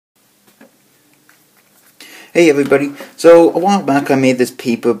Hey everybody, so a while back I made this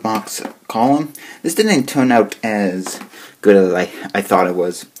paper box column. This didn't turn out as good as I thought it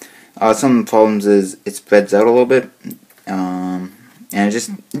was. Some problems is it spreads out a little bit, and it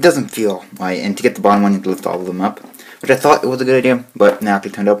doesn't feel right, and to get the bottom one you have to lift all of them up, which I thought it was a good idea, but now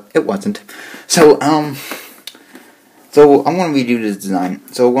it turned out it wasn't. So I'm going to redo the design.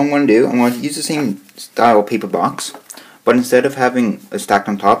 So what I'm going to do, I'm going to use the same style paper box, but instead of having a stacked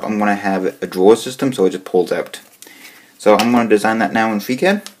on top, I'm going to have a drawer system so it just pulls out. So I'm going to design that now in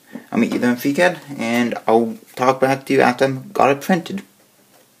FreeCAD. I'll meet you there in FreeCAD, and I'll talk back to you after I've got it printed.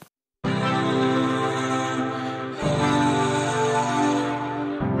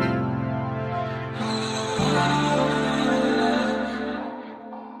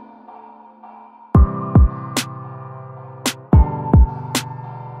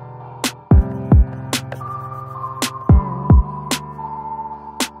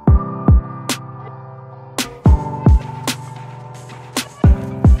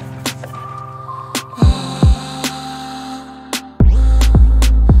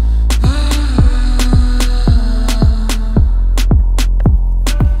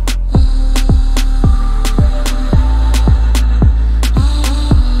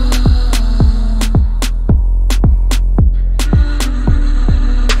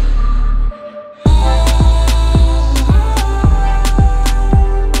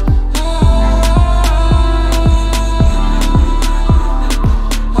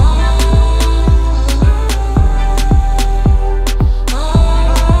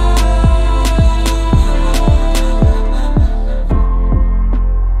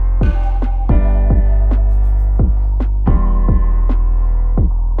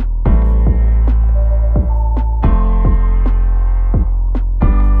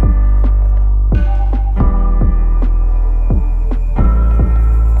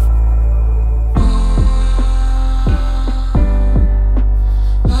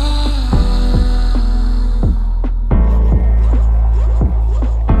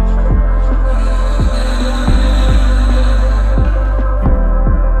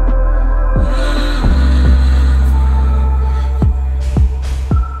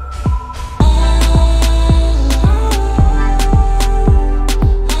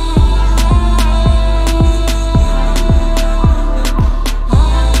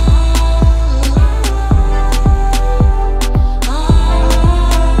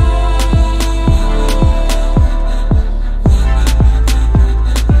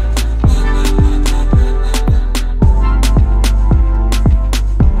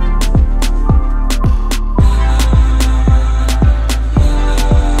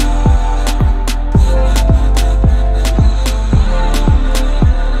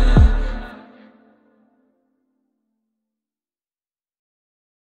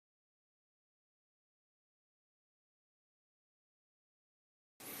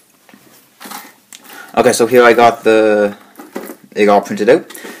 Okay, so here I got it all printed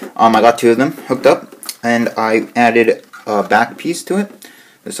out. I got two of them hooked up, and I added a back piece to it.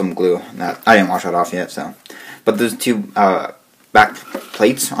 There's some glue that I didn't wash that off yet, so. But there's two back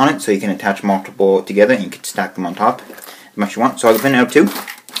plates on it, so you can attach multiple together, and you can stack them on top as much as you want. So I printed out two. So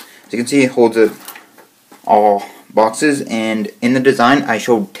you can see it holds all boxes, and in the design I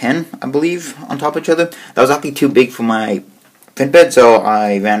showed 10, I believe, on top of each other. That was actually too big for my print bed, so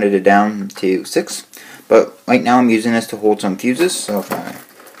I rounded it down to 6. But right now I'm using this to hold some fuses, so if I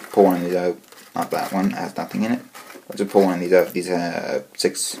pull one of these out, not that one, has nothing in it. I'll just pull one of these out. These are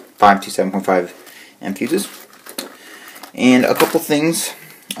 5 to 7.5 amp fuses. And a couple things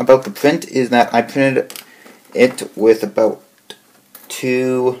about the print is that I printed it with about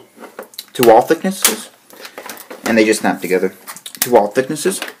two wall thicknesses, and they just snap together. 2 wall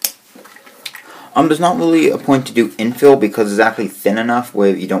thicknesses. There's not really a point to do infill because it's actually thin enough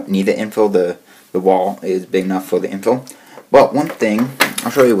where you don't need the infill. The wall is big enough for the infill. But one thing,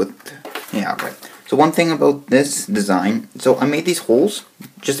 I'll show you okay. So one thing about this design, so I made these holes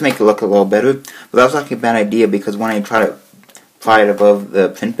just to make it look a little better. But that was actually a bad idea because when I try to pry it above the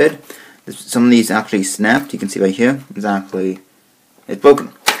print bed, some of these actually snapped. You can see right here, it's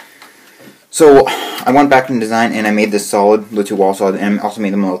broken. So I went back in design and I made this solid, the 2 walls solid, and also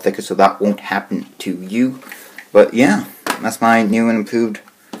made them a little thicker so that won't happen to you. But yeah, that's my new and improved,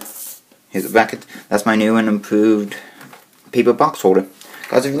 here's the bracket, that's my new and improved paper box holder.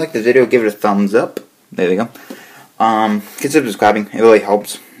 Guys, if you like this video, give it a thumbs up. There we go. Consider subscribing, it really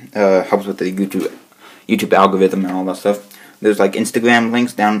helps. Helps with the YouTube algorithm and all that stuff. There's like Instagram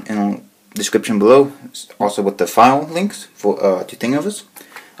links down in the description below, also with the file links for to Thingiverse.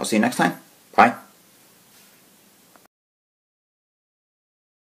 I'll see you next time. Bye.